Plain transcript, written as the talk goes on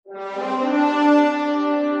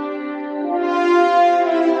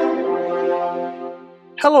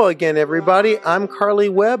Hello again, everybody. I'm Carly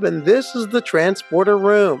Webb, and this is the Transporter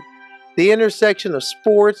Room, the intersection of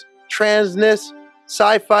sports, transness,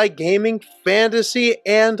 sci fi, gaming, fantasy,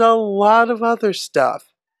 and a lot of other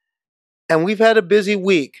stuff. And we've had a busy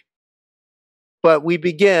week, but we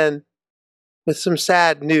begin with some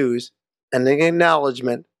sad news and an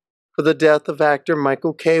acknowledgement for the death of actor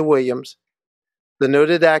Michael K. Williams. The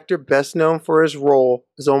noted actor, best known for his role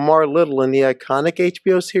as Omar Little in the iconic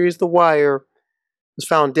HBO series The Wire, was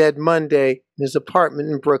found dead Monday in his apartment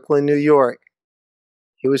in Brooklyn, New York.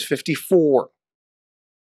 He was 54.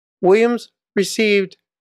 Williams received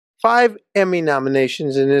 5 Emmy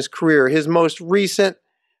nominations in his career. His most recent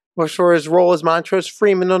was for his role as Montrose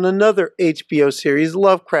Freeman on another HBO series,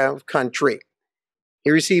 Lovecraft Country.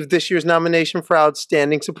 He received this year's nomination for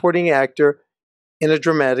Outstanding Supporting Actor in a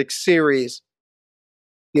Dramatic Series.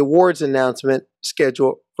 The awards announcement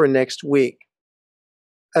scheduled for next week.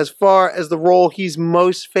 As far as the role he's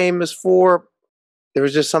most famous for, there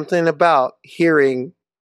was just something about hearing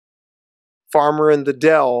Farmer in the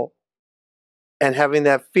Dell and having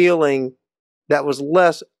that feeling that was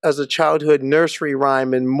less as a childhood nursery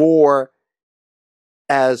rhyme and more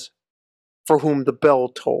as For Whom the Bell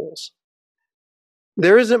Tolls.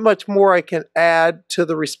 There isn't much more I can add to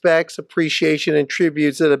the respects, appreciation, and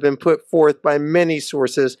tributes that have been put forth by many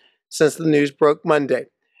sources since the news broke Monday.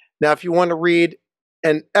 Now, if you want to read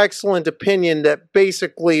an excellent opinion that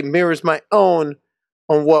basically mirrors my own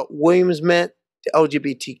on what Williams meant to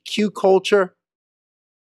LGBTQ culture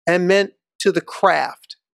and meant to the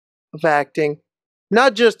craft of acting,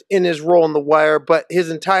 not just in his role in The Wire, but his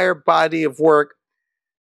entire body of work.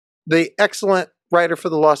 The excellent writer for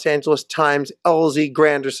the Los Angeles Times, L.Z.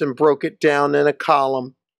 Granderson, broke it down in a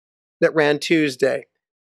column that ran Tuesday.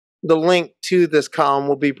 The link to this column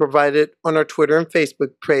will be provided on our Twitter and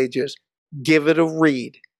Facebook pages. Give it a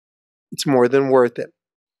read. It's more than worth it.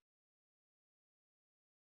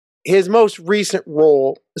 His most recent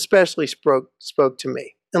role especially spoke to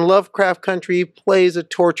me. In Lovecraft Country, he plays a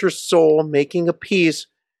tortured soul making a peace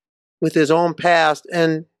with his own past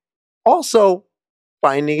and also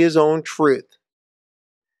finding his own truth.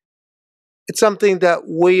 It's something that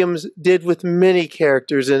Williams did with many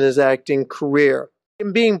characters in his acting career.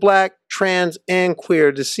 In being black, trans, and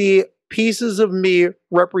queer, to see pieces of me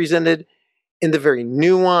represented in the very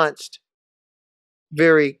nuanced,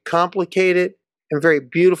 very complicated, and very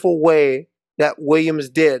beautiful way that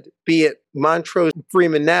Williams did, be it Montrose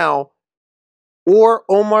Freeman now or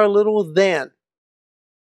Omar Little then,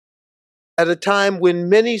 at a time when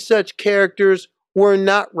many such characters were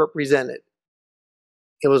not represented.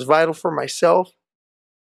 It was vital for myself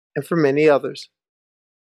and for many others.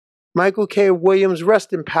 Michael K. Williams,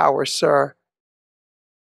 rest in power, sir,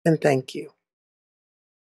 and thank you.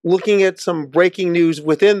 Looking at some breaking news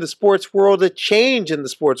within the sports world, a change in the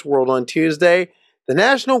sports world on Tuesday, the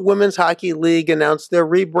National Women's Hockey League announced their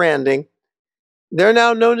rebranding. They're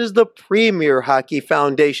now known as the Premier Hockey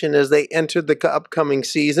Foundation as they enter the upcoming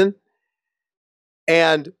season.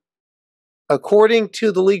 And according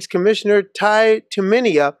to the league's commissioner, Ty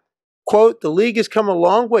Tumminia, quote, "The league has come a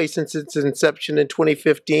long way since its inception in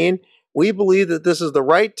 2015. We believe that this is the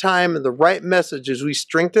right time and the right message as we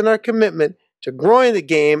strengthen our commitment to growing the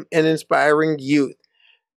game and inspiring youth."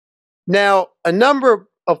 Now, a number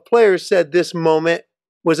of players said this moment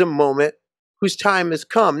was a moment whose time has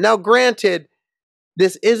come. Now, granted,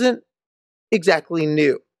 this isn't exactly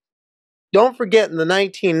new. Don't forget, in the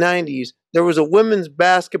 1990s, there was a women's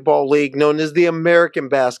basketball league known as the American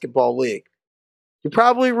Basketball League. You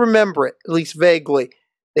probably remember it, at least vaguely.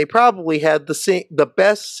 They probably had the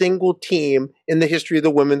best single team in the history of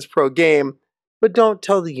the women's pro game, but don't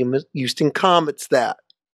tell the Houston Comets that.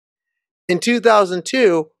 In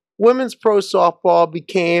 2002, women's pro softball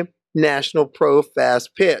became National Pro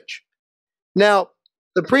Fast Pitch. Now,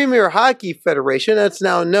 the Premier Hockey Federation, that's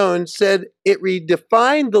now known, said it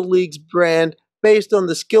redefined the league's brand based on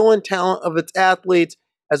the skill and talent of its athletes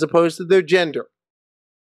as opposed to their gender.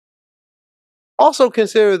 Also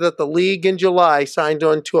consider that the league in July signed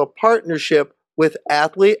on to a partnership with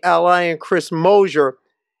Athlete Ally and Chris Mosier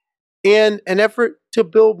in an effort to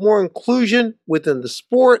build more inclusion within the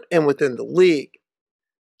sport and within the league.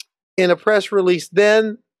 In a press release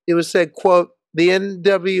then, it was said, quote, "The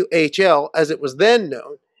NWHL, as it was then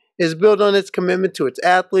known, is built on its commitment to its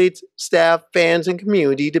athletes, staff, fans, and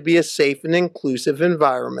community to be a safe and inclusive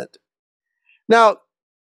environment." Now,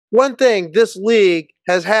 one thing, this league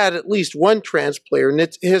has had at least one trans player in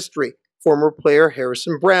its history, former player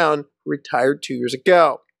Harrison Brown, who retired 2 years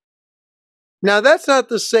ago. Now, that's not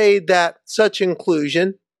to say that such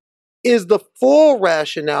inclusion is the full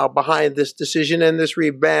rationale behind this decision and this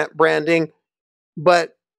rebranding,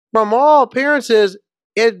 but from all appearances,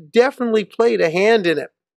 it definitely played a hand in it.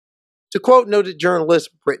 To quote noted journalist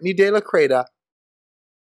Brittany De La Creta,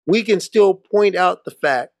 we can still point out the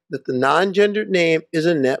fact that the non-gendered name is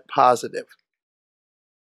a net positive.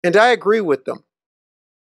 And I agree with them.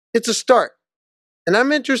 It's a start. And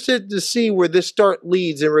I'm interested to see where this start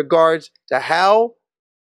leads in regards to how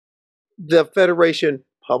the Federation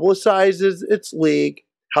publicizes its league,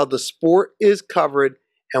 how the sport is covered,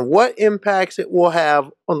 and what impacts it will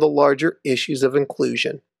have on the larger issues of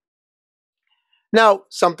inclusion. Now,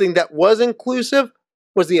 something that was inclusive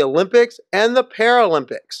was the Olympics and the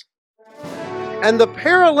Paralympics. And the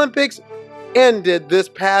Paralympics ended this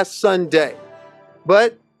past Sunday.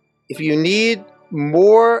 But if you need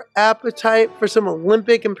more appetite for some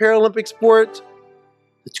Olympic and Paralympic sports,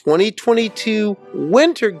 the 2022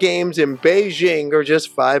 Winter Games in Beijing are just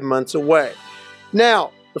 5 months away.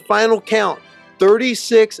 Now, the final count,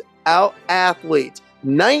 36 out athletes,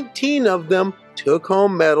 19 of them took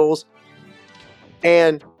home medals,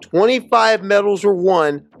 and 25 medals were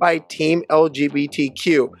won by Team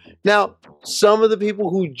LGBTQ. Now, some of the people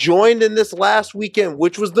who joined in this last weekend,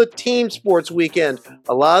 which was the team sports weekend,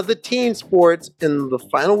 a lot of the team sports in the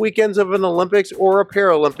final weekends of an Olympics or a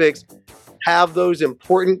Paralympics have those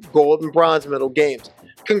important gold and bronze medal games.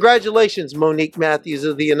 Congratulations, Monique Matthews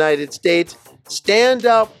of the United States.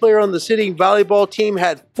 Standout player on the sitting volleyball team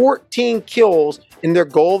had 14 kills in their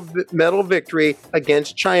gold medal victory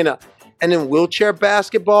against China. And in wheelchair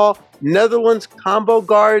basketball, Netherlands combo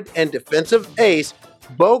guard and defensive ace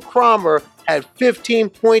Bo Kramer had 15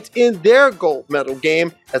 points in their gold medal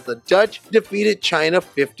game as the Dutch defeated China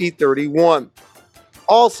 50-31.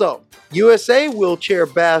 Also, USA wheelchair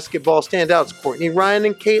basketball standouts Courtney Ryan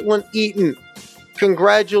and Caitlin Eaton.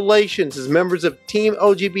 Congratulations as members of Team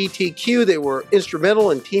LGBTQ. They were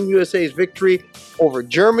instrumental in Team USA's victory over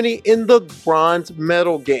Germany in the bronze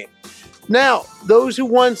medal game. Now, those who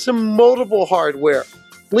won some multiple hardware.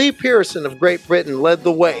 Lee Pearson of Great Britain led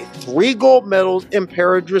the way. 3 gold medals in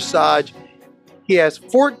para-dressage. He has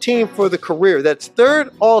 14 for the career. That's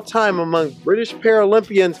third all-time among British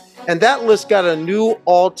Paralympians, and that list got a new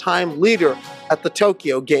all-time leader at the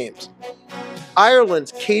Tokyo Games.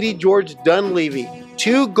 Ireland's Katie George Dunleavy,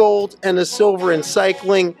 2 golds and a silver in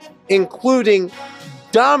cycling, including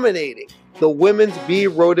dominating the women's B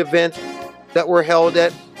road events that were held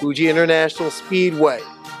at Fuji International Speedway.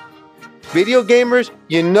 Video gamers,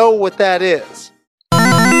 you know what that is.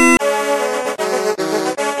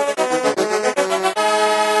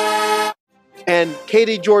 And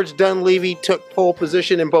Katie George Dunleavy took pole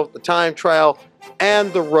position in both the time trial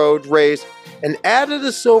and the road race and added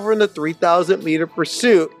a silver in the 3,000 meter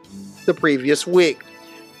pursuit the previous week.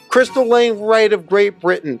 Crystal Lane Wright of Great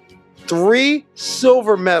Britain, 3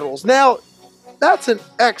 silver medals. Now, that's an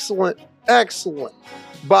excellent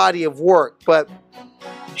body of work, but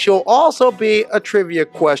she'll also be a trivia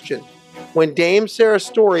question. When Dame Sarah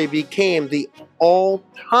Storey became the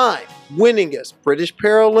all-time winningest British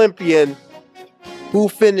Paralympian, who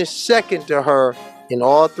finished second to her in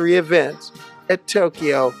all 3 events at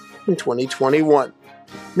Tokyo in 2021.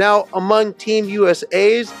 Now, among Team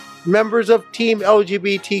USA's members of Team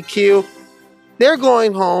LGBTQ, they're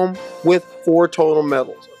going home with 4 total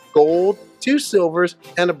medals, gold, 2 silvers,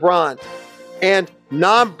 and a bronze. And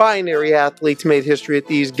non-binary athletes made history at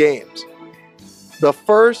these games. The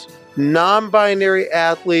first non-binary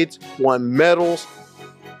athletes won medals,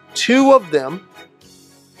 2 of them,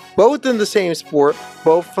 both in the same sport,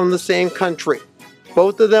 both from the same country.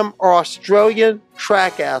 Both of them are Australian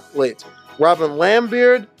track athletes. Robin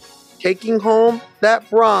Lambert taking home that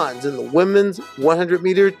bronze in the women's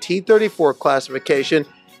 100-meter T34 classification,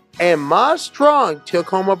 and Ma Strong took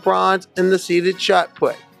home a bronze in the seated shot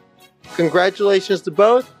put. Congratulations to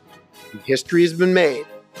both. History has been made.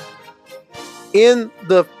 In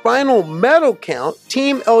the final medal count,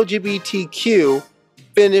 Team LGBTQ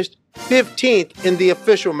finished 15th in the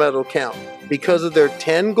official medal count. Because of their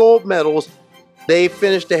 10 gold medals, they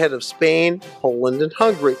finished ahead of Spain, Poland, and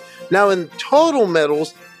Hungary. Now in total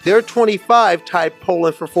medals, their 25 tied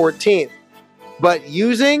Poland for 14th. But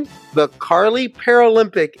using the Carly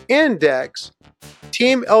Paralympic Index,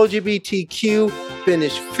 Team LGBTQ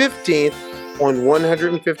finished 15th on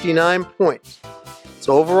 159 points.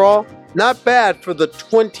 So overall, not bad for the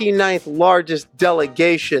 29th largest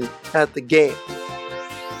delegation at the Games.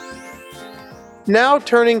 Now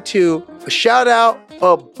turning to a shout out,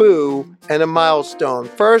 a boo, and a milestone.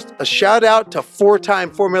 First, a shout out to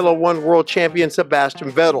 4-time Formula One world champion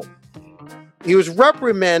Sebastian Vettel. He was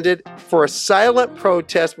reprimanded for a silent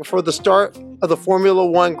protest before the start of the Formula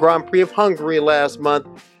One Grand Prix of Hungary last month,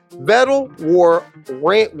 Vettel wore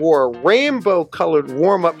a rainbow-colored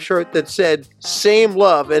warm-up shirt that said "Same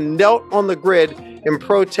Love" and knelt on the grid in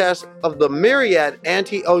protest of the myriad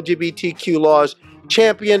anti-LGBTQ laws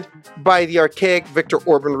championed by the archaic Viktor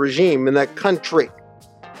Orban regime in that country.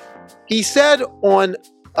 He said on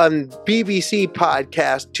a BBC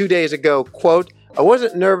podcast 2 days ago, quote, "I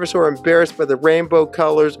wasn't nervous or embarrassed by the rainbow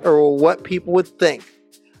colors or what people would think.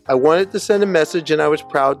 I wanted to send a message and I was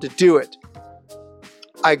proud to do it.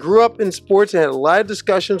 I grew up in sports and had a lot of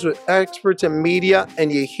discussions with experts and media,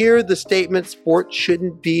 and you hear the statement sports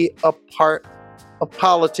shouldn't be a part of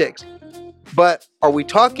politics. But are we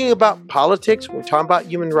talking about politics when we're talking about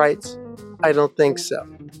human rights? I don't think so."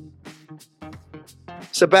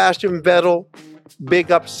 Sebastian Vettel,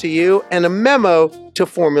 big ups to you, and a memo to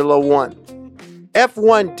Formula One.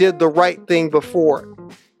 F1 did the right thing before.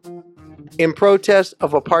 In protest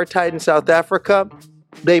of apartheid in South Africa,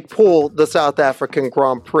 they pulled the South African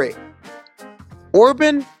Grand Prix.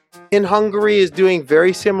 Orban in Hungary is doing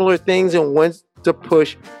very similar things and wants to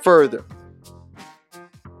push further.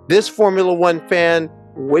 This Formula One fan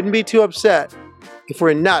wouldn't be too upset if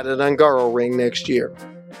we're not at Hungaroring next year.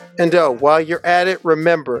 And while you're at it,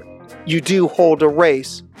 remember, you do hold a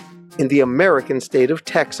race in the American state of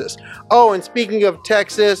Texas. Oh, and speaking of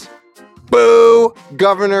Texas, boo,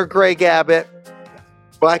 Governor Greg Abbott.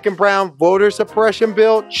 Black and brown voter suppression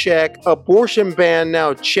bill, check. Abortion ban,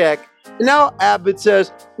 now check. Now Abbott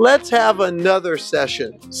says, let's have another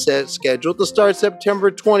session scheduled to start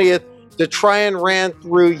September 20th to try and ran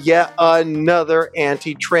through yet another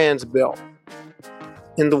anti-trans bill.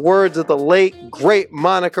 In the words of the late, great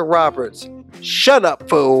Monica Roberts, shut up,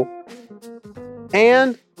 fool.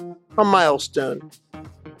 And a milestone.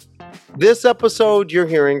 This episode you're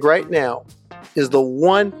hearing right now is the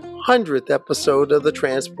 100th episode of the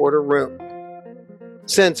Transporter Room.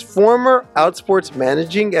 Since former Outsports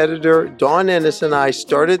managing editor Dawn Ennis and I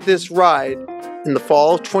started this ride in the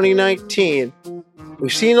fall of 2019,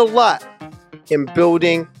 we've seen a lot in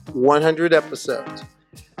building 100 episodes.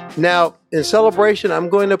 Now, in celebration, I'm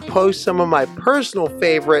going to post some of my personal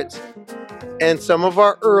favorites and some of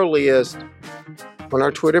our earliest on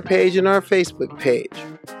our Twitter page and our Facebook page.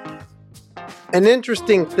 An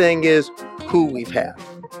interesting thing is who we've had.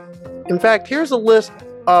 In fact, here's a list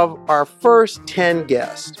of our first 10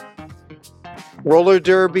 guests. Roller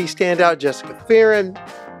derby standout Jessica Fearon,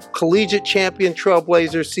 collegiate champion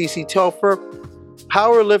trailblazer Cece Telfer,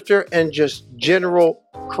 powerlifter and just general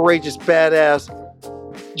courageous badass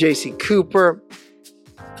JC Cooper,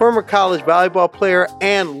 former college volleyball player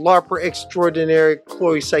and LARPer extraordinary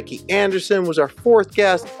Chloe Psyche Anderson was our fourth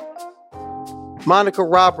guest. Monica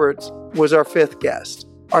Roberts was our fifth guest.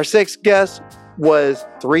 Our sixth guest was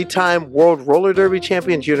three-time world roller derby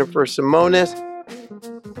champion Jennifer Simonis.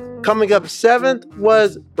 Coming up seventh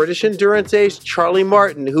was British endurance ace Charlie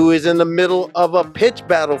Martin, who is in the middle of a pitch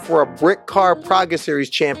battle for a Brit Car Praga Series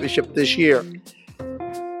championship this year.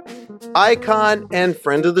 Icon and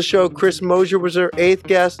friend of the show Chris Mosier was our eighth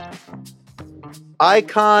guest.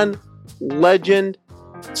 Icon, legend,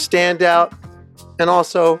 standout, and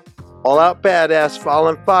also all-out badass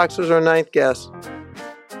Fallon Fox was our ninth guest.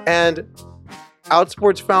 And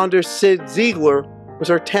Outsports founder Sid Ziegler was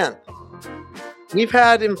our 10th. We've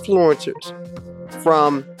had influencers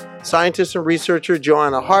from scientist and researcher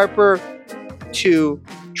Joanna Harper to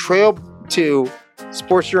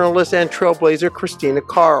sports journalist and trailblazer Christina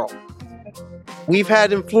Carl. We've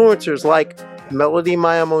had influencers like Melody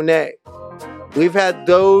Maya Monet. We've had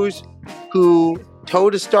those who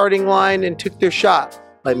towed a starting line and took their shot,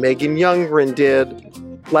 like Megan Youngren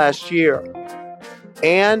did last year.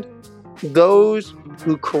 And those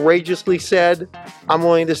who courageously said, I'm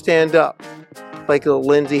willing to stand up, like the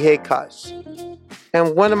Lindsay Haycos.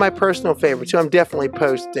 And one of my personal favorites, who I'm definitely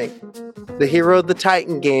posting, the hero of the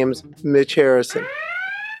Titan games, Mitch Harrison.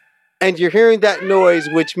 And you're hearing that noise,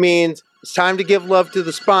 which means it's time to give love to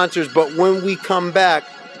the sponsors, but when we come back,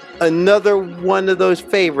 another one of those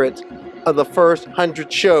favorites of the first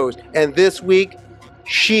 100 shows. And this week,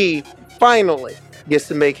 she finally gets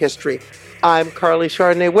to make history. I'm Carly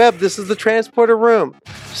Chardonnay Webb. This is the Transporter Room.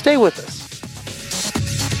 Stay with us.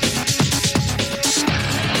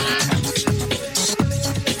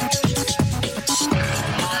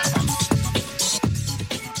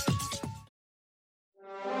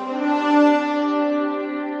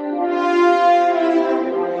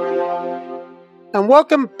 And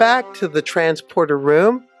welcome back to the Transporter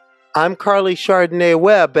Room. I'm Carly Chardonnay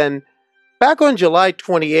Webb, and back on July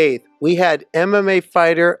 28th, we had MMA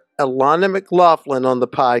fighter Ilana McLaughlin on the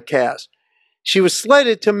podcast. She was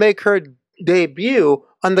slated to make her debut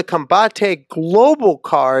on the Combate Global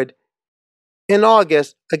card in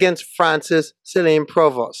August against France's Celine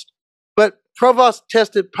Provost. But Provost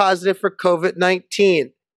tested positive for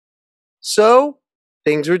COVID-19. So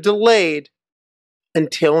things were delayed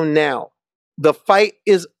until now. The fight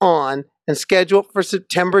is on and scheduled for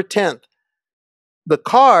September 10th. The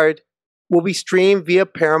card will be streamed via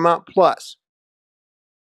Paramount Plus.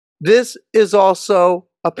 This is also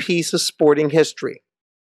a piece of sporting history.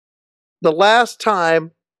 The last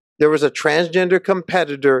time there was a transgender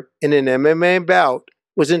competitor in an MMA bout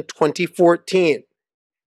was in 2014.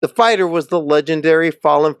 The fighter was the legendary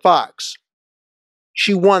Fallon Fox.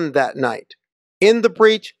 She won that night. In the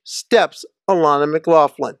breach steps Alana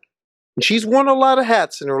McLaughlin. And she's worn a lot of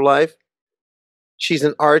hats in her life. She's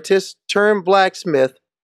an artist turned blacksmith,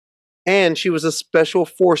 and she was a special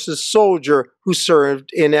forces soldier who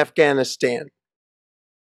served in Afghanistan.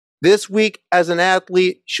 This week, as an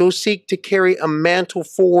athlete, she'll seek to carry a mantle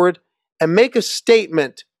forward and make a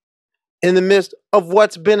statement in the midst of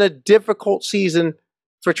what's been a difficult season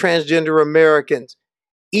for transgender Americans,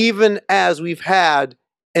 even as we've had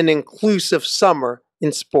an inclusive summer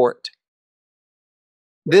in sport.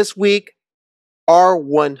 This week, our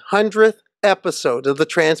 100th episode of the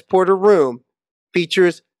Transporter Room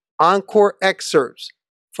features encore excerpts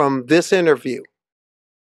from this interview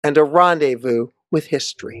and a rendezvous with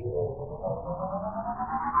history.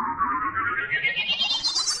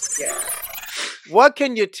 What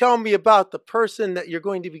can you tell me about the person that you're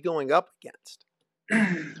going to be going up against?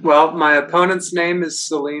 Well, my opponent's name is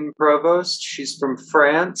Celine Provost. She's from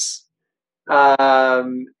France.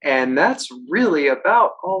 And that's really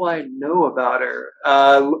about all I know about her.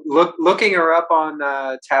 Looking her up on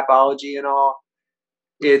Tapology and all,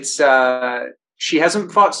 it's she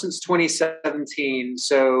hasn't fought since 2017,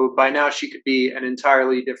 so by now she could be an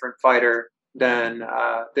entirely different fighter than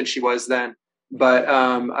she was then. But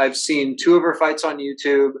I've seen 2 of her fights on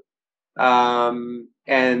YouTube,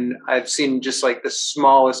 and I've seen just like the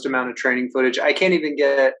smallest amount of training footage. I can't even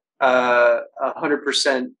get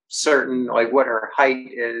 100% certain like what her height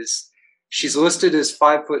is. She's listed as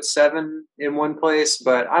 5'7" in one place,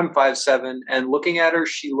 but I'm 5'7", and looking at her,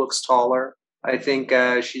 she looks taller. I think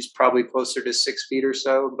she's probably closer to 6 feet or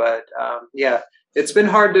so, but yeah, it's been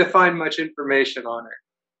hard to find much information on her.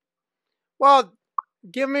 Well,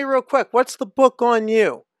 give me real quick, what's the book on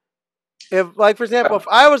you? If, like, for example, if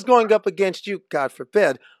I was going up against you, God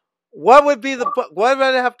forbid, what would be the book? What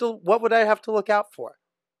would I have to look out for?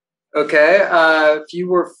 Okay, if you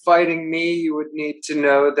were fighting me, you would need to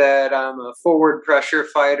know that I'm a forward pressure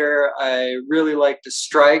fighter. I really like to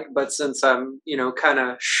strike, but since I'm, kind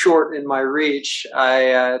of short in my reach,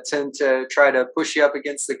 I tend to try to push you up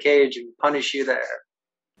against the cage and punish you there.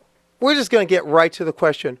 We're just going to get right to the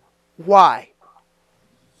question. Why?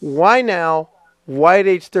 Why now? Why at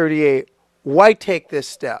age 38? Why take this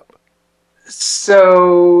step?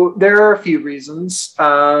 So there are a few reasons.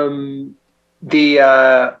 On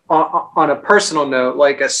a personal note,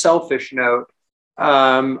 like a selfish note,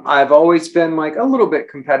 I've always been like a little bit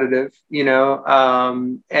competitive,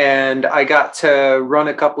 and I got to run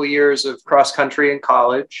a couple years of cross country in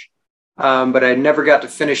college, but I never got to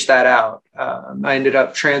finish that out. I ended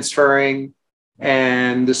up transferring,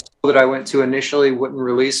 and the school that I went to initially wouldn't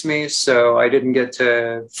release me, so I didn't get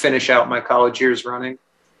to finish out my college years running.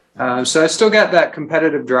 So I still got that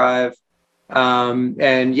competitive drive.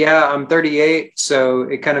 And yeah, I'm 38, so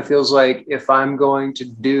it kind of feels like if I'm going to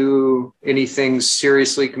do anything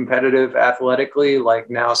seriously competitive athletically, like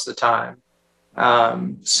now's the time.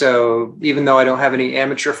 So even though I don't have any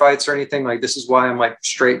amateur fights or anything, like this is why I'm like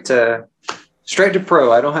straight to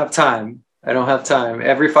pro. I don't have time.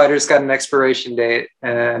 Every fighter's got an expiration date,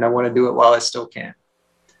 and I want to do it while I still can.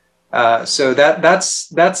 So that's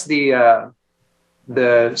the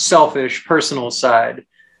selfish personal side.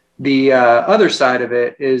 The other side of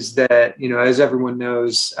it is that, as everyone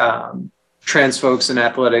knows, trans folks in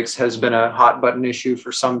athletics has been a hot button issue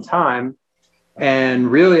for some time.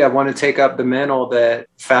 And really, I want to take up the mantle that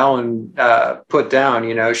Fallon put down.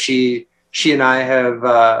 She and I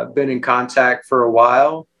have been in contact for a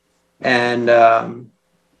while, and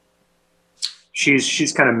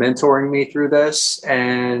she's kind of mentoring me through this.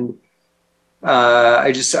 And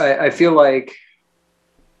I feel like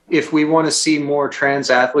if we want to see more trans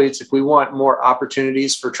athletes, if we want more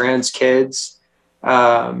opportunities for trans kids,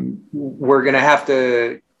 we're going to have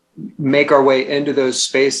to make our way into those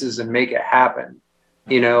spaces and make it happen.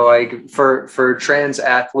 Like for trans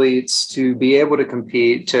athletes to be able to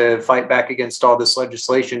compete, to fight back against all this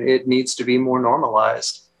legislation, it needs to be more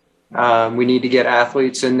normalized. We need to get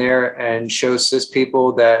athletes in there and show cis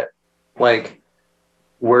people that, like,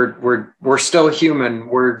 we're still human.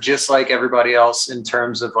 We're just like everybody else in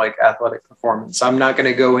terms of like athletic performance. I'm not going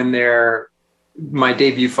to go in there my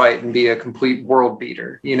debut fight and be a complete world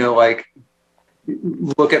beater. You know, like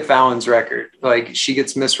look at Fallon's record. Like she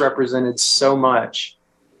gets misrepresented so much.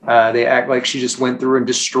 They act like she just went through and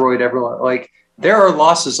destroyed everyone. Like there are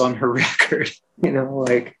losses on her record. You know,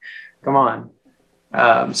 like come on.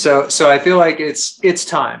 So I feel like it's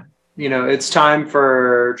time. You know, it's time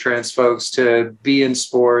for trans folks to be in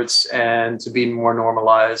sports and to be more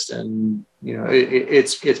normalized, and you know,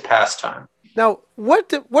 it's past time. Now,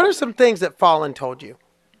 what are some things that Fallon told you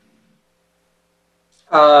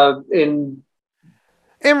In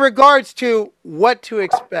regards to what to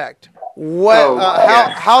expect,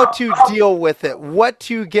 how to deal with it, what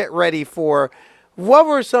to get ready for? What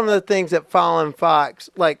were some of the things that Fallon Fox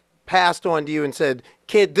like passed on to you and said,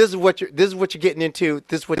 "Kid, this is what you're getting into.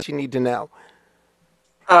 This is what you need to know."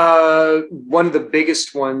 One of the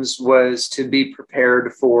biggest ones was to be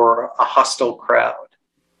prepared for a hostile crowd,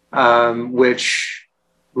 which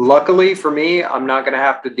luckily for me, I'm not going to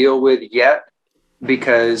have to deal with yet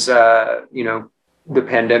because, you know, the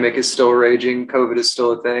pandemic is still raging, COVID is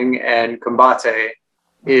still a thing, and Combate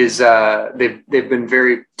is, they've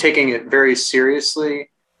been taking it very seriously.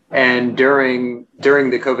 And during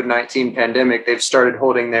the COVID-19 pandemic, they've started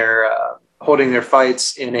holding their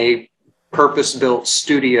fights in a purpose-built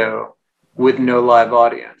studio with no live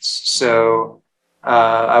audience. So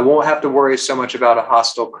I won't have to worry so much about a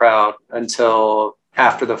hostile crowd until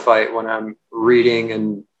after the fight when I'm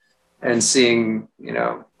reading and seeing, you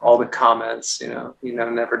know, all the comments, you know,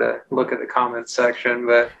 never to look at the comments section,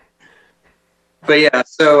 but yeah,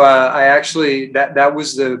 so I actually that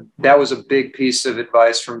was a big piece of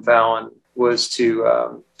advice from Fallon, was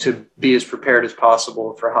to be as prepared as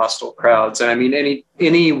possible for hostile crowds. And I mean,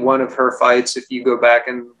 any one of her fights, if you go back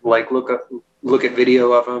and like look at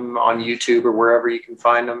video of them on YouTube or wherever you can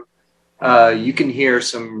find them, you can hear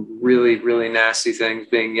some really, really nasty things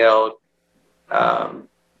being yelled.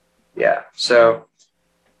 Yeah, so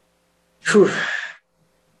whew,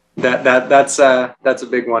 that's a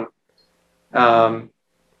big one.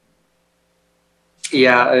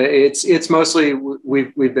 Yeah, it's mostly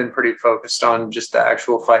we've been pretty focused on just the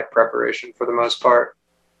actual fight preparation for the most part.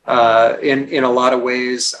 In a lot of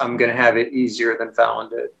ways, I'm gonna have it easier than Fallon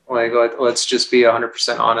did. Like let's just be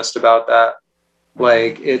 100% honest about that.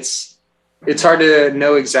 Like it's hard to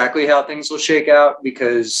know exactly how things will shake out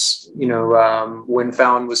because, you know, when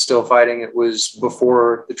Fallon was still fighting, it was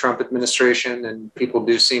before the Trump administration, and people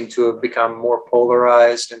do seem to have become more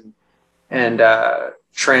polarized, and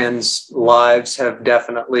trans lives have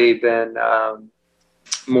definitely been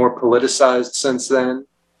more politicized since then.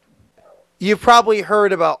 You've probably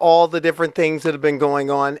heard about all the different things that have been going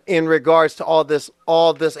on in regards to all this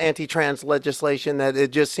anti-trans legislation, that it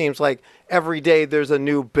just seems like every day there's a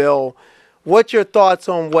new bill. What's your thoughts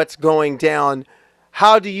on what's going down?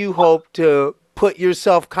 How do you hope to put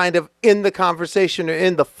yourself kind of in the conversation, or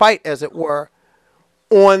in the fight, as it were,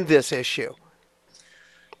 on this issue?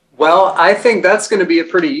 Well, I think that's going to be a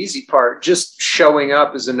pretty easy part. Just showing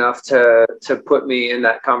up is enough to put me in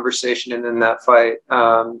that conversation and in that fight.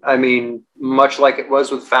 I mean, much like it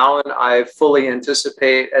was with Fallon, I fully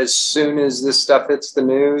anticipate as soon as this stuff hits the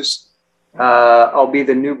news, I'll be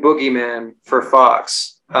the new boogeyman for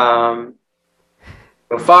Fox.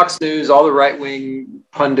 Fox News, all the right-wing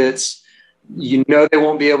pundits, you know, they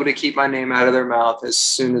won't be able to keep my name out of their mouth as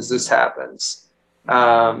soon as this happens.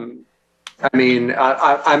 I mean,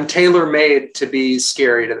 I'm tailor-made to be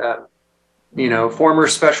scary to them. You know, former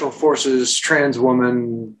special forces trans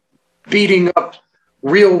woman beating up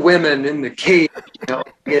real women in the cage. You know,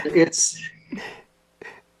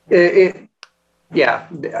 yeah,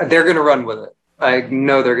 they're going to run with it. I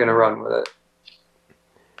know they're going to run with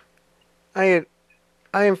it.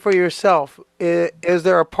 I am for yourself. Is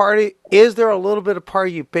there a little bit of part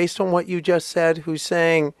of you, based on what you just said, who's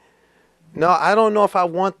saying, no, I don't know if I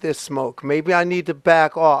want this smoke. Maybe I need to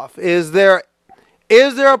back off. Is there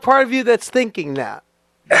a part of you that's thinking that?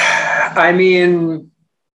 I mean,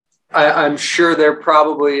 I'm sure there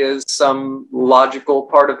probably is some logical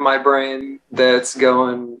part of my brain that's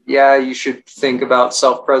going, yeah, you should think about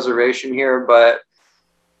self-preservation here. But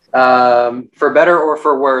for better or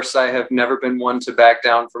for worse, I have never been one to back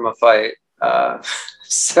down from a fight.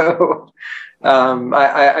 So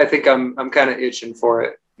I think I'm kind of itching for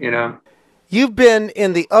it, you know. You've been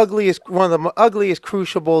in one of the ugliest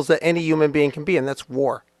crucibles that any human being can be, and that's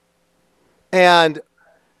war. And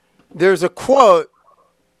there's a quote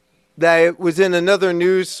that was in another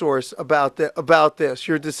news source about this,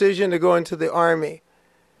 your decision to go into the Army,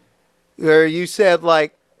 where you said,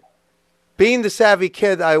 like, being the savvy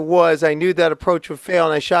kid I was, I knew that approach would fail,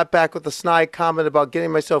 and I shot back with a snide comment about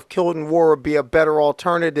getting myself killed in war would be a better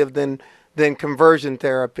alternative than conversion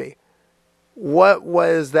therapy. What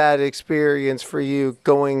was that experience for you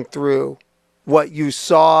going through what you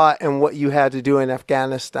saw and what you had to do in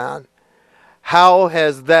Afghanistan? How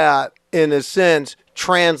has that, in a sense,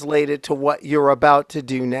 translated to what you're about to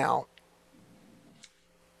do now?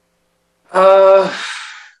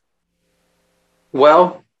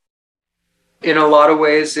 Well, in a lot of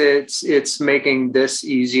ways, it's making this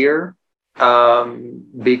easier,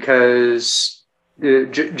 because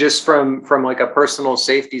just from like a personal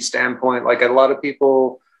safety standpoint, like a lot of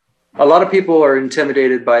people are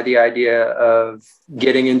intimidated by the idea of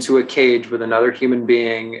getting into a cage with another human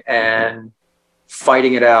being and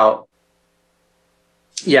fighting it out.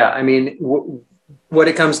 Yeah, I mean, what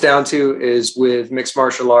it comes down to is with mixed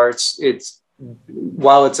martial arts,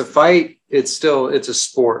 while it's a fight, it's a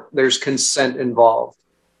sport. There's consent involved.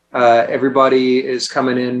 Everybody is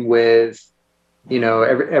coming in with,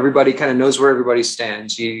 everybody kind of knows where everybody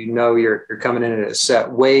stands. You're coming in at a set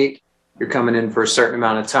weight. You're coming in for a certain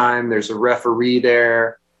amount of time. There's a referee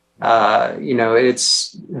there. There are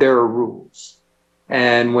rules.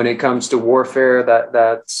 And when it comes to warfare,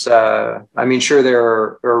 sure,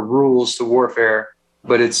 there are rules to warfare,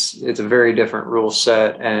 but it's a very different rule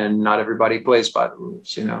set, and not everybody plays by the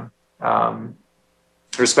rules,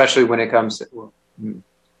 especially when it comes to, well,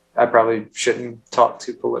 I probably shouldn't talk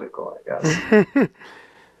too political, I guess.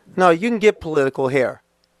 No, you can get political here.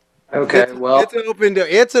 Okay, it's an open door.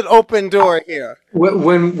 It's an open door here.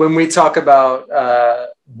 When we talk about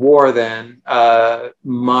war, then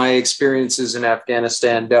my experiences in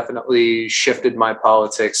Afghanistan definitely shifted my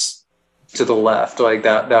politics to the left. Like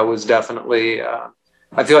that was definitely.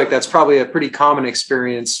 I feel like that's probably a pretty common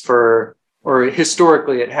experience or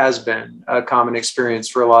historically it has been a common experience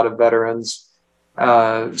for a lot of veterans.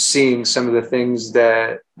 Seeing some of the things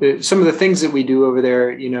that we do over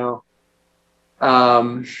there,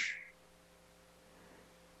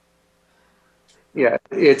 yeah,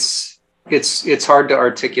 it's hard to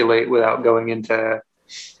articulate without going into,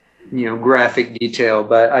 graphic detail.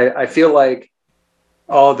 But I feel like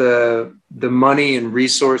all the money and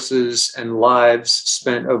resources and lives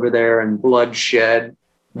spent over there and bloodshed,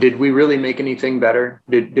 did we really make anything better?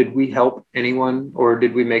 Did we help anyone, or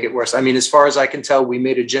did we make it worse? I mean, as far as I can tell, we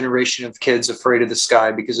made a generation of kids afraid of the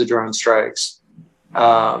sky because of drone strikes.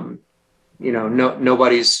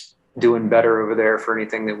 Nobody's doing better over there for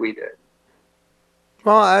anything that we did.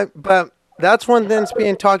 Well, but that's one thing that's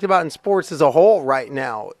being talked about in sports as a whole right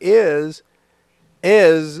now is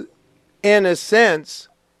in a sense,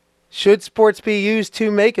 should sports be used to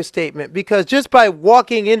make a statement? Because just by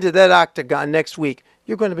walking into that octagon next week,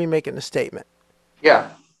 you're going to be making a statement. Yeah.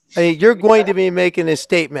 I mean, you're going to be making a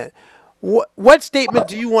statement. What statement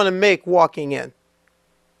do you want to make walking in?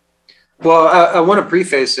 Well, I want to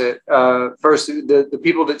preface it. First, the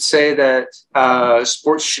people that say that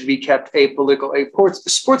sports should be kept apolitical,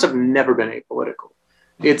 sports have never been apolitical.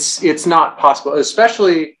 It's not possible,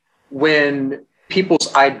 especially when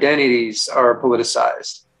people's identities are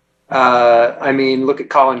politicized. I mean, look at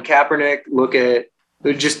Colin Kaepernick. Look at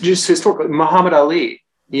just historically Muhammad Ali.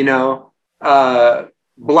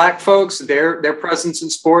 Black folks, their presence in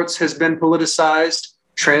sports has been politicized.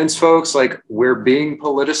 Trans folks, like, we're being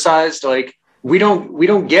politicized. Like, we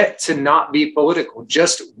don't get to not be political.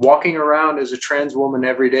 Just walking around as a trans woman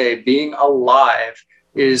every day, being alive,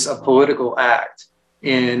 is a political act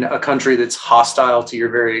in a country that's hostile to your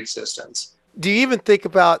very existence. Do you even think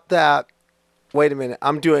about that? Wait a minute,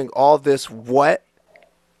 I'm doing all this what?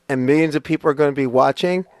 And millions of people are going to be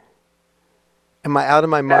watching? Am I out of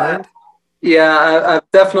my mind? Yeah,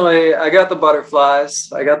 I've definitely, I got the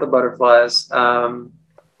butterflies.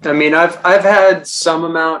 I mean, I've had some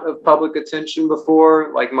amount of public attention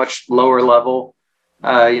before, like much lower level.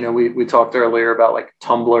 We talked earlier about like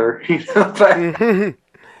Tumblr, but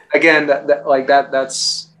again,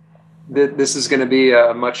 this is going to be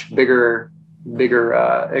a much bigger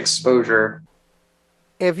exposure.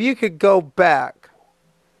 If you could go back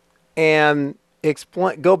and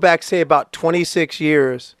go back, say about 26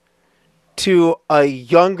 years to a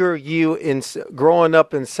younger you growing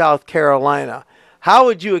up in South Carolina, how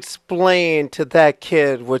would you explain to that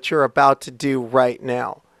kid what you're about to do right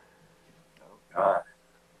now?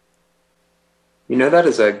 That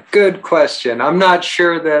is a good question. I'm not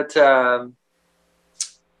sure that,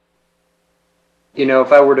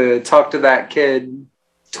 if I were to talk to that kid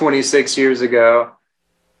 26 years ago,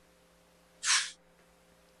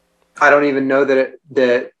 I don't even know that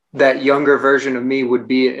that younger version of me would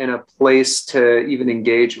be in a place to even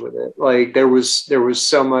engage with it. Like there was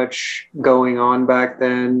so much going on back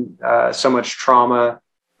then, so much trauma.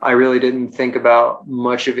 I really didn't think about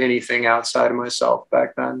much of anything outside of myself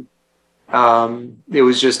back then. It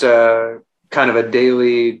was just a kind of a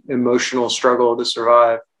daily emotional struggle to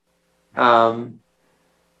survive. I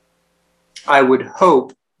would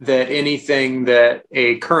hope that anything that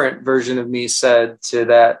a current version of me said to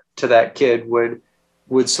that kid would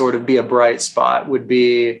sort of be a bright spot, would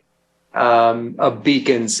be a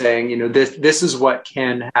beacon saying, you know, this is what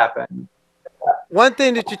can happen. One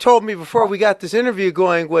thing that you told me before we got this interview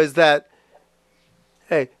going was that,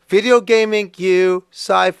 hey, video gaming you,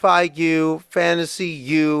 sci-fi you, fantasy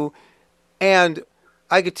you, and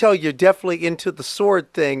I could tell you're definitely into the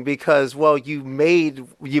sword thing because, well, you made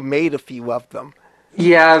a few of them.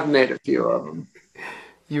 Yeah, I've made a few of them.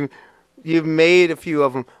 You've made a few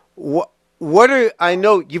of them. What are, I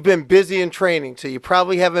know you've been busy in training, so you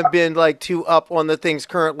probably haven't been like too up on the things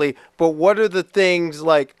currently. But what are the things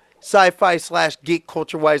like sci-fi / geek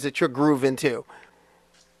culture wise that you're grooving to?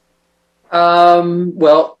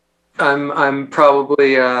 Well, I'm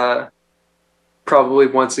probably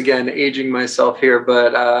once again aging myself here,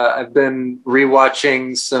 but I've been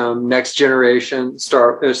rewatching some Next Generation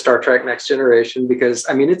Star Trek Next Generation because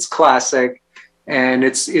I mean it's classic, and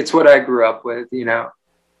it's what I grew up with, you know.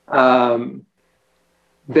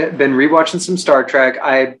 Been rewatching some Star Trek.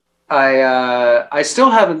 I still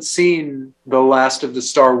haven't seen the last of the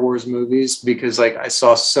Star Wars movies because like I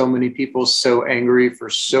saw so many people so angry for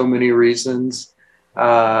so many reasons.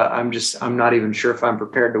 I'm not even sure if I'm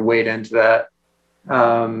prepared to wade into that.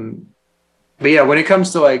 But yeah, when it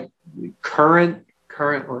comes to like current,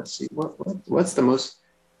 let's see, what's the most,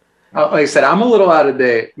 like I said, I'm a little out of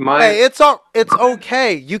date. Hey, it's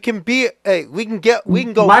okay. You can be. Hey, we can go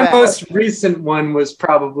My back. most recent one was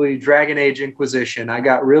probably Dragon Age Inquisition. I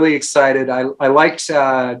got really excited. I liked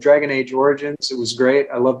Dragon Age Origins. It was great.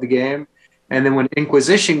 I loved the game. And then when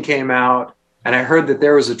Inquisition came out, and I heard that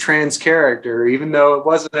there was a trans character, even though it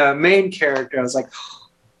wasn't a main character, I was like,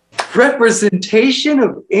 representation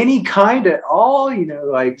of any kind at all, you know,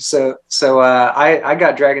 like so I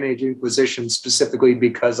got Dragon Age Inquisition specifically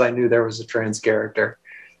because I knew there was a trans character,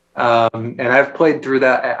 and I've played through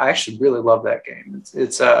that. I actually really love that game.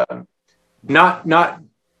 It's not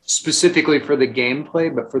specifically for the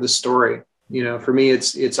gameplay but for the story, you know. For me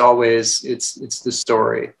it's always it's the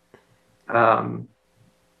story.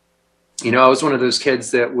 You know, I was one of those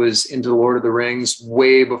kids that was into Lord of the Rings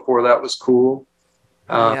way before that was cool.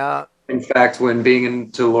 Yeah. In fact, when being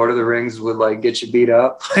into Lord of the Rings would like get you beat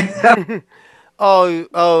up.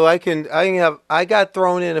 Oh, I got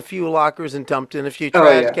thrown in a few lockers and dumped in a few Oh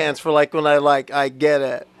trash yeah. cans for like when I get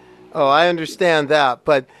it. Oh, I understand that,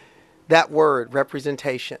 but that word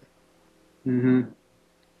representation. Hmm.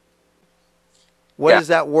 What Yeah. does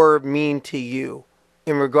that word mean to you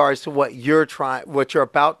in regards to what you're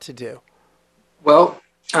about to do? Well,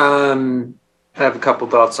 I have a couple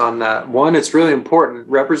thoughts on that. One, it's really important.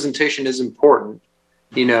 Representation is important.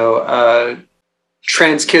 You know,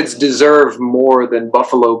 trans kids deserve more than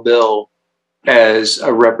Buffalo Bill as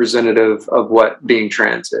a representative of what being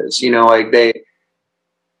trans is. You know, like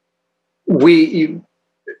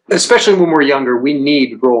especially when we're younger, we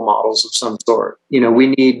need role models of some sort. You know, we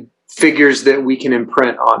need figures that we can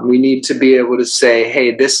imprint on. We need to be able to say,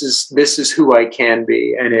 "Hey, this is who I can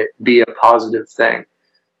be," and it be a positive thing.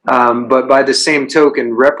 But by the same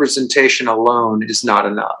token, representation alone is not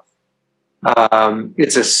enough.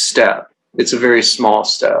 It's a step. It's a very small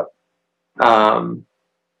step. And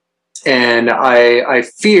I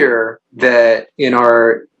fear that in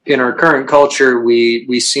our current culture,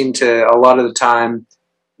 we seem to a lot of the time,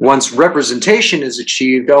 once representation is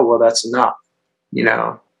achieved, oh well, that's enough. You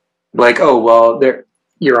know, like oh well,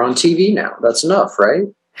 you're on TV now. That's enough, right?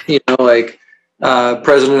 You know, like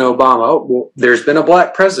President Obama. Oh well, there's been a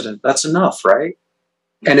black president. That's enough, right?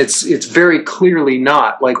 And it's very clearly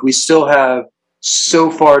not. Like we still have so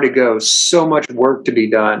far to go, so much work to be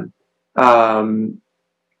done.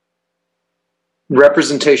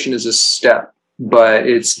 Representation is a step, but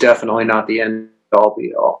it's definitely not the end all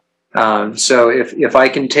be all. So if I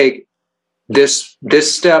can take this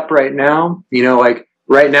step right now, you know, like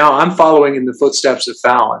right now I'm following in the footsteps of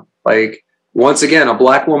Fallon. Like once again, a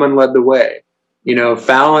black woman led the way. You know,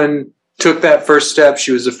 Fallon took that first step.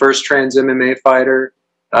 She was the first trans MMA fighter.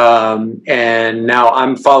 And now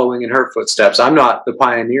I'm following in her footsteps. I'm not the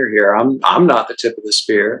pioneer here. I'm not the tip of the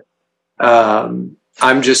spear. I'm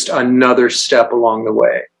just another step along the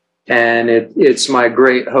way. And it's my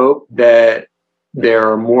great hope that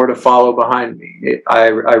there are more to follow behind me. I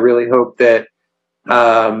really hope that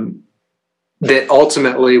that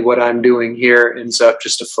ultimately what I'm doing here ends up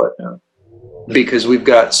just a footnote, because we've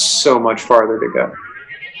got so much farther to go.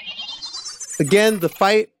 Again, the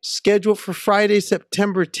fight scheduled for Friday,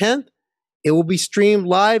 September 10th. It will be streamed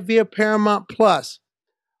live via Paramount Plus.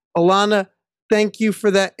 Alana, thank you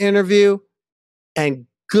for that interview, and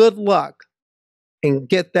good luck and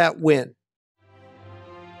get that win.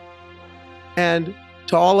 And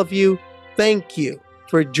to all of you, thank you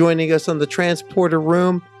for joining us on the Transporter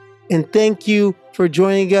Room, and thank you for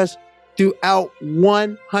joining us throughout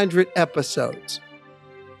 100 episodes.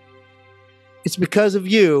 It's because of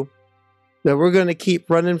you that we're going to keep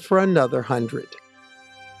running for another 100.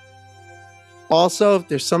 Also, if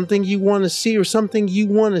there's something you want to see or something you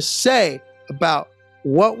want to say about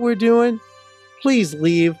what we're doing, please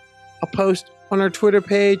leave a post on our Twitter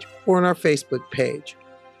page or on our Facebook page.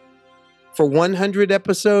 For 100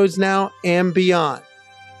 episodes now and beyond,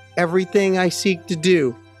 everything I seek to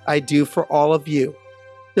do, I do for all of you,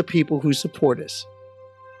 the people who support us.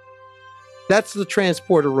 That's the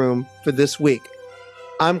Transporter Room for this week.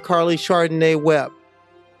 I'm Carly Chardonnay Webb.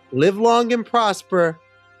 Live long and prosper,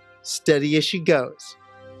 steady as she goes.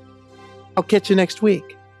 I'll catch you next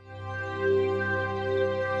week.